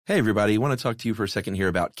Hey everybody, I want to talk to you for a second here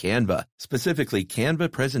about Canva, specifically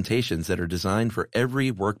Canva presentations that are designed for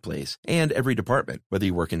every workplace and every department. Whether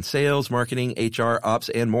you work in sales, marketing, HR, ops,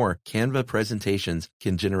 and more, Canva presentations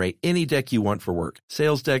can generate any deck you want for work.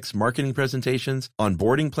 Sales decks, marketing presentations,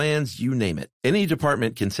 onboarding plans, you name it. Any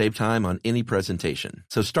department can save time on any presentation.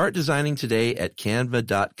 So start designing today at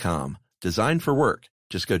canva.com. Design for work.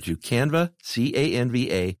 Just go to Canva,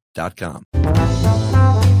 Canva.com.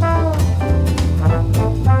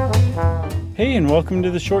 Hey, and welcome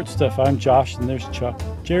to The Short Stuff. I'm Josh, and there's Chuck.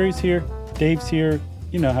 Jerry's here, Dave's here.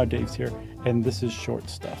 You know how Dave's here. And this is Short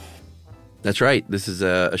Stuff. That's right. This is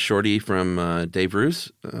a shorty from Dave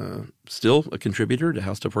Roos, still a contributor to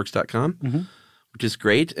HowStuffWorks.com, which is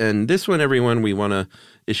great. And this one, everyone, we want to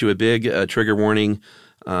issue a big trigger warning.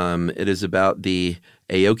 It is about the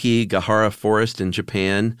Aokigahara Forest in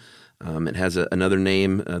Japan. It has another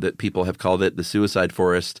name that people have called it, the Suicide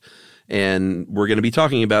Forest. And we're going to be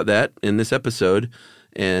talking about that in this episode.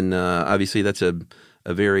 And obviously, that's a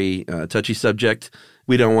very touchy subject.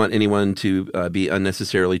 We don't want anyone to be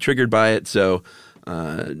unnecessarily triggered by it. So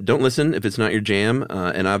don't listen if it's not your jam.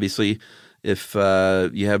 And obviously, if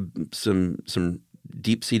you have some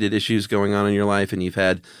deep-seated issues going on in your life and you've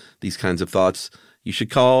had these kinds of thoughts, you should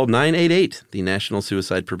call 988, the National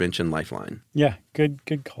Suicide Prevention Lifeline. Yeah,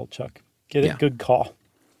 good call, Chuck. Get it? Yeah. Good call.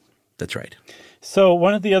 That's right. So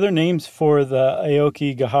one of the other names for the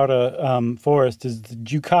Aokigahara forest is the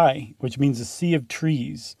Jukai, which means the Sea of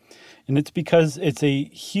Trees. And it's because it's a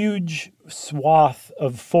huge swath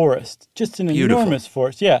of forest, just an enormous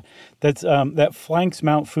forest. Yeah, that flanks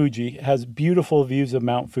Mount Fuji. It has beautiful views of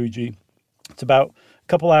Mount Fuji. It's about a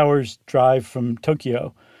couple hours drive from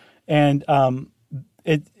Tokyo. And I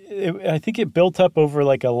think it built up over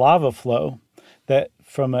like a lava flow that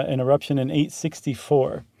from an eruption in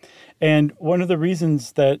 864. And one of the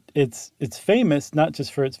reasons that it's famous, not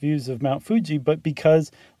just for its views of Mount Fuji, but because,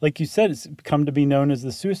 like you said, it's come to be known as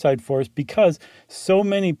the Suicide Forest because so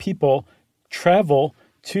many people travel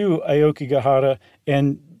to Aokigahara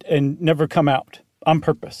and never come out on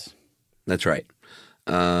purpose. That's right.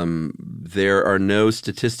 There are no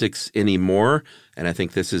statistics anymore, and I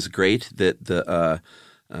think this is great that the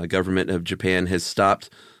government of Japan has stopped.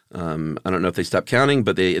 I don't know if they stopped counting,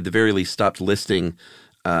 but they at the very least stopped listing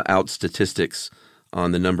out statistics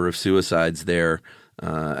on the number of suicides there.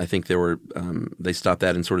 I think they stopped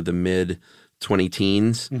that in sort of the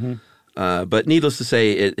mid-20-teens. But needless to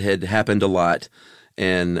say, it had happened a lot.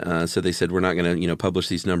 And so they said, we're not going to publish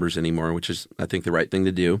these numbers anymore, which is, I think, the right thing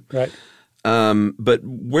to do. Right. But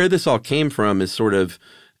where this all came from is sort of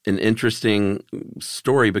an interesting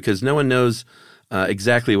story because no one knows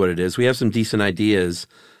exactly what it is. We have some decent ideas.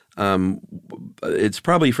 It's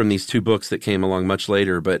probably from these two books that came along much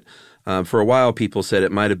later, but for a while people said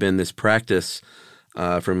it might have been this practice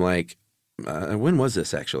from when was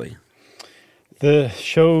this actually? The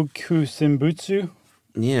Shokusenbutsu?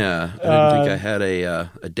 Yeah, I didn't think I had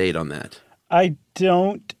a date on that. I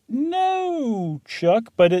don't know,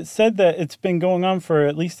 Chuck, but it said that it's been going on for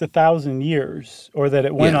at least 1,000 years, or that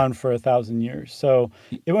it went on for 1,000 years. So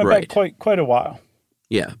it went back quite a while.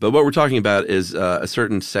 Yeah, but what we're talking about is a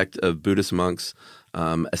certain sect of Buddhist monks,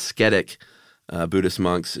 ascetic Buddhist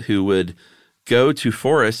monks, who would go to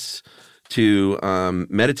forests to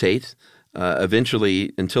meditate,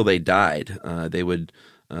 eventually until they died. They would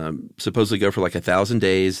supposedly go for like 1,000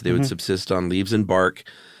 days. They would subsist on leaves and bark,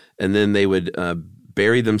 and then they would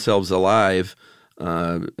bury themselves alive,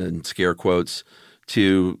 in scare quotes,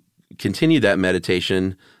 to continue that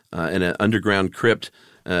meditation in an underground crypt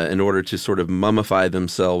in order to sort of mummify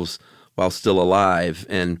themselves while still alive.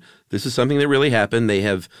 And this is something that really happened. They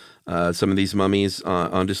have some of these mummies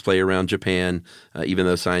on display around Japan, even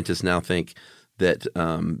though scientists now think that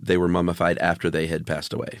they were mummified after they had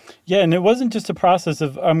passed away. Yeah, and it wasn't just a process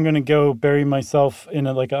of I'm going to go bury myself in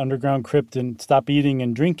an underground crypt and stop eating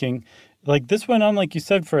and drinking. Like this went on, like you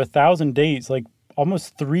said, for 1,000 days, like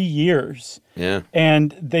almost 3 years. Yeah.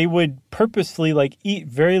 And they would purposely eat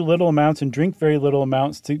very little amounts and drink very little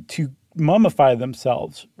amounts to mummify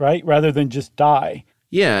themselves, right? Rather than just die.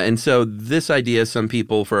 Yeah. And so this idea, some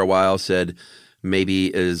people for a while said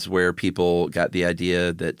maybe is where people got the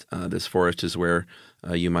idea that this forest is where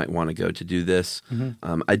you might want to go to do this.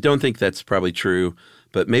 I don't think that's probably true,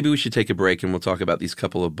 but maybe we should take a break and we'll talk about these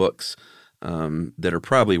couple of books that are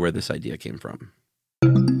probably where this idea came from.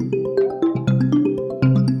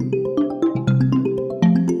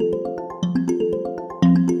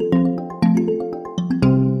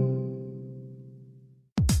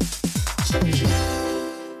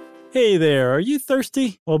 Hey there, are you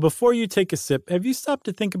thirsty? Well, before you take a sip, have you stopped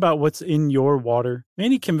to think about what's in your water?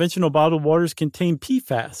 Many conventional bottled waters contain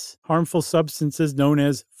PFAS, harmful substances known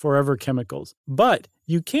as forever chemicals. But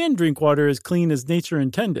you can drink water as clean as nature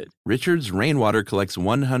intended. Richard's Rainwater collects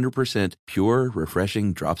 100% pure,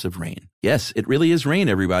 refreshing drops of rain. Yes, it really is rain,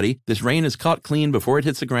 everybody. This rain is caught clean before it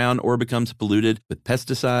hits the ground or becomes polluted with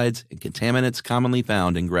pesticides and contaminants commonly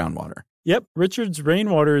found in groundwater. Yep, Richard's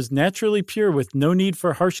Rainwater is naturally pure with no need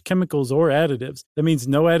for harsh chemicals or additives. That means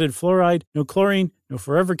no added fluoride, no chlorine, no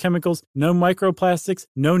forever chemicals, no microplastics,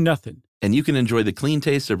 no nothing. And you can enjoy the clean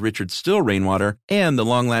taste of Richard's still rainwater and the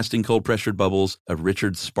long-lasting cold-pressured bubbles of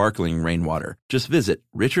Richard's sparkling rainwater. Just visit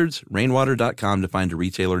richardsrainwater.com to find a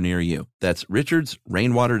retailer near you. That's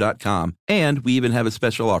richardsrainwater.com. And we even have a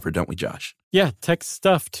special offer, don't we, Josh? Yeah, text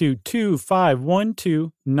stuff to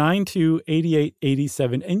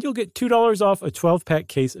 2512928887 and you'll get $2 off a 12-pack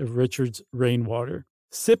case of Richard's Rainwater.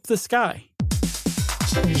 Sip the sky.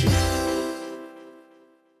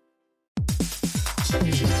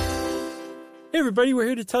 Hey everybody, we're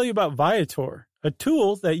here to tell you about Viator, a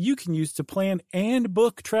tool that you can use to plan and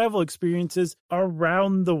book travel experiences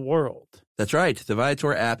around the world. That's right. The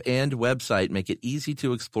Viator app and website make it easy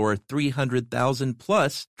to explore 300,000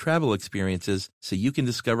 plus travel experiences so you can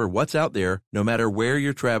discover what's out there no matter where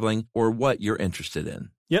you're traveling or what you're interested in.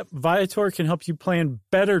 Yep, Viator can help you plan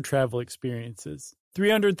better travel experiences.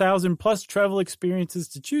 300,000 plus travel experiences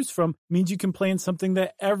to choose from means you can plan something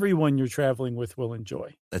that everyone you're traveling with will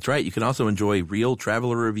enjoy. That's right. You can also enjoy real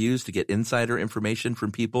traveler reviews to get insider information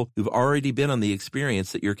from people who've already been on the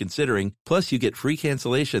experience that you're considering. Plus, you get free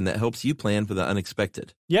cancellation that helps you plan for the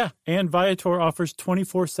unexpected. Yeah, and Viator offers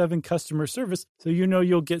 24/7 customer service, so you know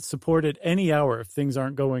you'll get support at any hour if things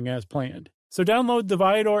aren't going as planned. So download the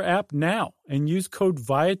Viator app now and use code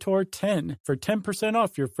Viator10 for 10%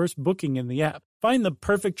 off your first booking in the app. Find the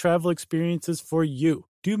perfect travel experiences for you.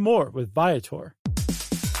 Do more with Viator.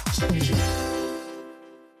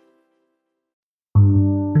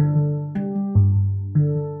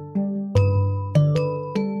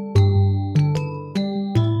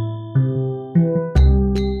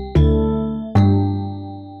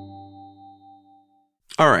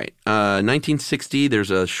 All right. 1960,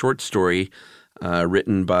 there's a short story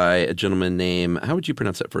written by a gentleman named, how would you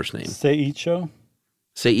pronounce that first name? Seiichi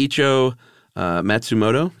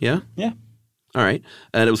Matsumoto, yeah? Yeah. All right.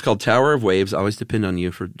 And it was called Tower of Waves. I always depend on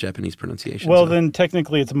you for Japanese pronunciation. Well, then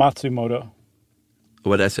technically it's Matsumoto.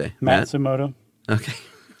 What'd I say? Matsumoto. Okay.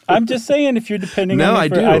 I'm just saying if you're depending No, on me, I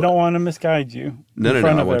do. I don't want to misguide you No, in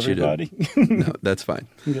front I of want everybody. you to. No, that's fine.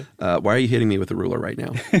 Okay. Why are you hitting me with a ruler right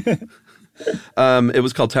now? It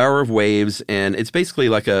was called Tower of Waves, and it's basically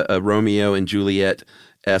like a Romeo and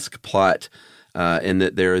Juliet-esque plot in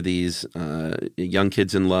that there are these young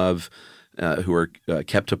kids in love who are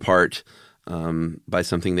kept apart by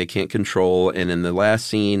something they can't control. And in the last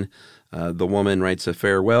scene, the woman writes a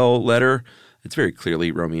farewell letter. It's very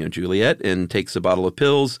clearly Romeo and Juliet, and takes a bottle of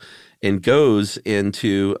pills and goes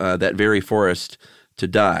into that very forest to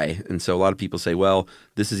die. And so a lot of people say, well,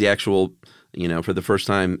 this is the actual, for the first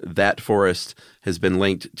time, that forest has been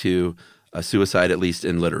linked to a suicide, at least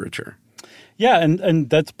in literature. Yeah, and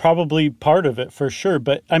that's probably part of it for sure.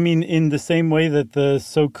 But I mean, in the same way that the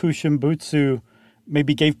Sokushinbutsu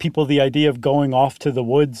maybe gave people the idea of going off to the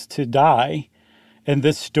woods to die, and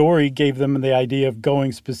this story gave them the idea of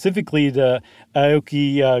going specifically to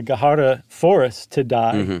Aokigahara Forest to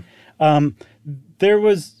die. Mm-hmm.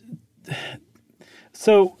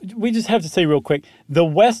 So we just have to say real quick, the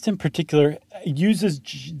West in particular uses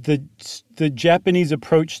the Japanese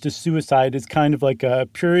approach to suicide as kind of like a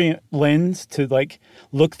prurient lens to like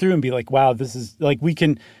look through and be like, wow, this is like we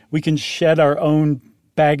can shed our own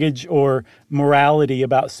baggage or morality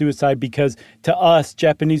about suicide, because to us,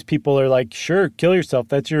 Japanese people are like, sure, kill yourself.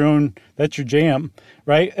 That's your jam,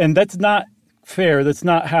 right? And that's not fair. That's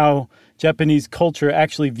not how Japanese culture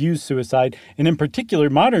actually views suicide. And in particular,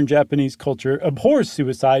 modern Japanese culture abhors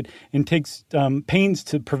suicide and takes pains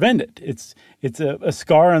to prevent it. It's a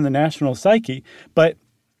scar on the national psyche. But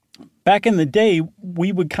back in the day,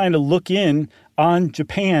 we would kind of look in on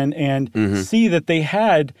Japan and see that they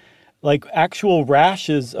had like actual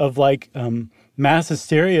rashes of like mass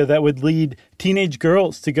hysteria that would lead teenage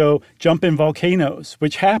girls to go jump in volcanoes,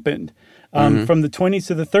 which happened from the 20s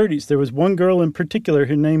to the 30s. There was one girl in particular,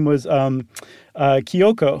 her name was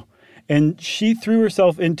Kyoko, and she threw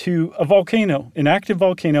herself into a volcano, an active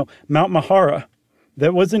volcano, Mount Mahara.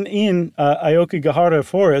 That wasn't in Aokigahara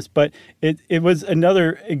Forest, but it was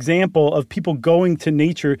another example of people going to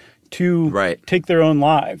nature to take their own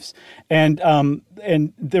lives. And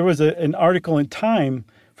there was an article in Time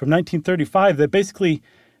from 1935 that basically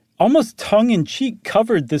almost tongue-in-cheek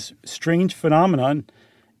covered this strange phenomenon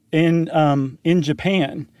in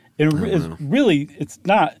Japan. And really, it's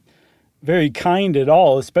not very kind at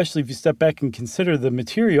all, especially if you step back and consider the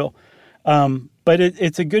material. But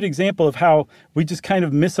it's a good example of how we just kind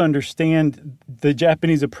of misunderstand the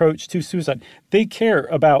Japanese approach to suicide. They care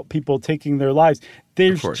about people taking their lives.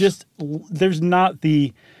 There's not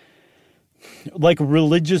the like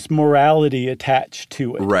religious morality attached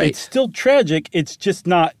to it. Right. It's still tragic. It's just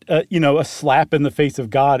not, a slap in the face of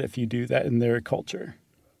God if you do that in their culture.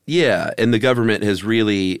 Yeah, and the government has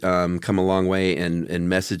really come a long way in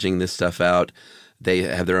messaging this stuff out. They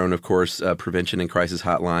have their own, of course, prevention and crisis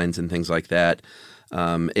hotlines and things like that.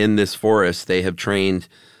 In this forest, they have trained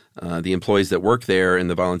the employees that work there and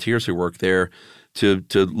the volunteers who work there to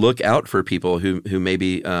look out for people who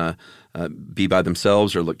maybe be by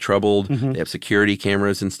themselves or look troubled. They have security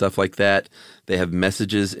cameras and stuff like that. They have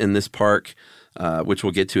messages in this park, which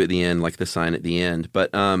we'll get to at the end, like the sign at the end. But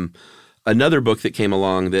another book that came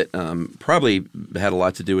along that probably had a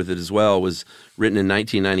lot to do with it as well was written in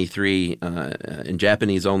 1993 in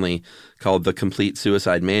Japanese only, called The Complete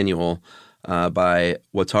Suicide Manual by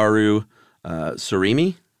Wataru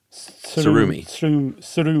Tsurumi.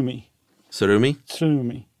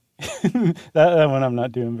 That one I'm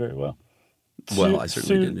not doing very well. Well, I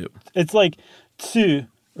certainly didn't do it. It's like tsu,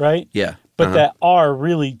 right? Yeah. But that R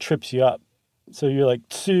really trips you up. So you're like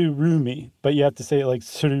Tsurumi, but you have to say it like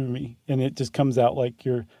Tsurumi, and it just comes out like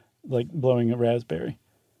you're like blowing a raspberry.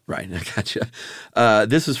 Right, I gotcha.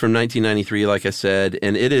 This is from 1993, like I said,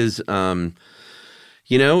 and it is, there's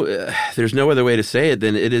no other way to say it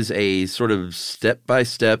than it is a sort of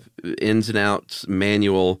step-by-step, ins and outs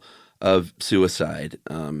manual of suicide.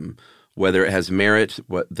 Whether it has merit,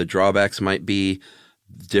 what the drawbacks might be,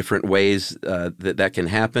 different ways that can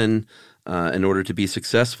happen in order to be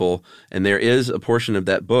successful. And there is a portion of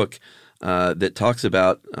that book that talks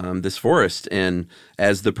about this forest and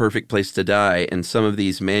as the perfect place to die. And some of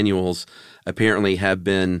these manuals apparently have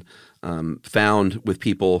been found with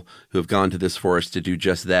people who have gone to this forest to do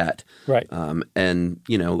just that. Right.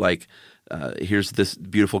 Here's this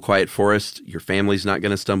beautiful, quiet forest. Your family's not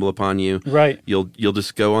going to stumble upon you. Right. You'll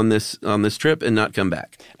just go on this trip and not come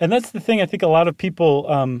back. And that's the thing. I think a lot of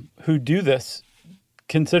people who do this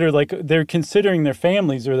consider, like, they're considering their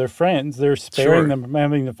families or their friends. They're sparing them from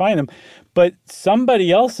having to find them. But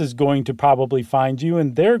somebody else is going to probably find you,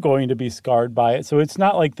 and they're going to be scarred by it. So it's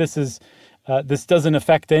not like this doesn't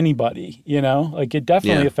affect anybody, Like, it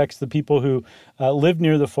definitely affects the people who live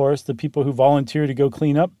near the forest, the people who volunteer to go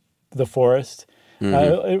clean up the forest,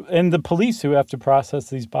 and the police who have to process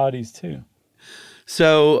these bodies too.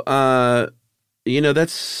 So,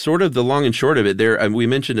 that's sort of the long and short of it. There, we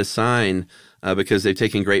mentioned a sign because they've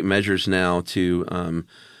taken great measures now to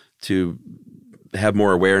have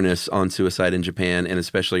more awareness on suicide in Japan and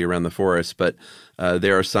especially around the forest. But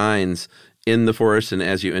there are signs in the forest, and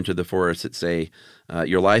as you enter the forest, that say,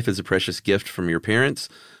 "Your life is a precious gift from your parents.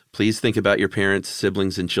 Please think about your parents,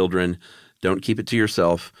 siblings, and children. Don't keep it to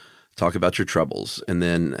yourself. Talk about your troubles," and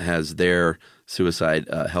then has their suicide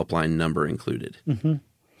helpline number included,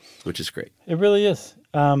 which is great. It really is.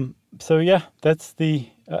 That's the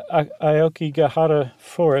Aokigahara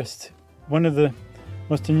Forest, one of the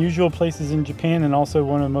most unusual places in Japan and also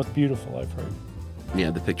one of the most beautiful, I've heard.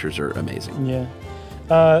 Yeah, the pictures are amazing. Yeah.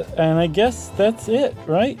 And I guess that's it,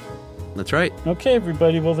 right? That's right. Okay,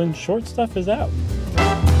 everybody. Well, then Short Stuff is out.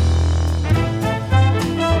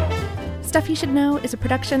 Stuff You Should Know is a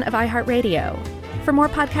production of iHeartRadio. For more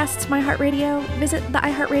podcasts from iHeartRadio, visit the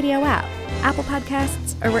iHeartRadio app, Apple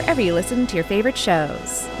Podcasts, or wherever you listen to your favorite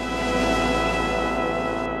shows.